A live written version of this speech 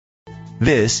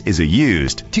This is a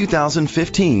used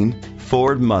 2015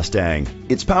 Ford Mustang.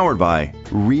 It's powered by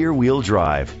rear-wheel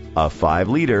drive, a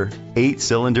 5-liter,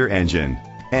 8-cylinder engine,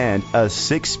 and a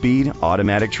 6-speed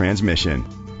automatic transmission.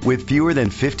 With fewer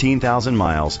than 15,000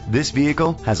 miles, this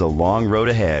vehicle has a long road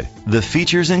ahead. The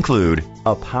features include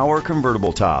a power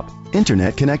convertible top,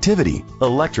 internet connectivity,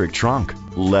 electric trunk,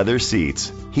 leather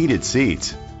seats, heated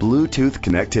seats, Bluetooth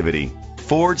connectivity,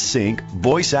 Ford Sync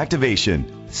voice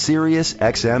activation, Sirius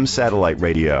XM satellite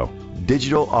radio,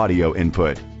 digital audio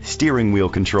input, steering wheel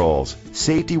controls.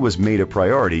 Safety was made a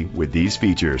priority with these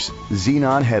features: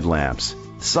 xenon headlamps,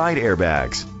 side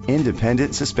airbags,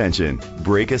 independent suspension,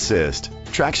 brake assist,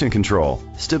 traction control,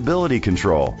 stability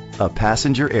control, a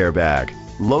passenger airbag,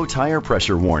 low tire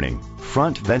pressure warning,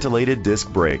 front ventilated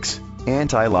disc brakes,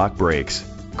 anti-lock brakes.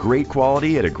 Great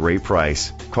quality at a great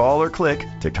price. Call or click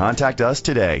to contact us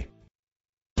today.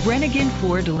 Brenengen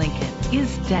Ford Lincoln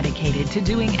is dedicated to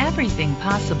doing everything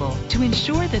possible to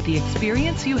ensure that the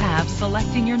experience you have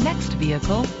selecting your next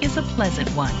vehicle is a pleasant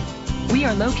one. We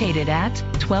are located at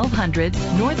 1200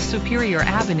 North Superior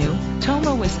Avenue,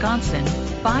 Tomah, Wisconsin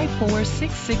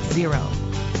 54660.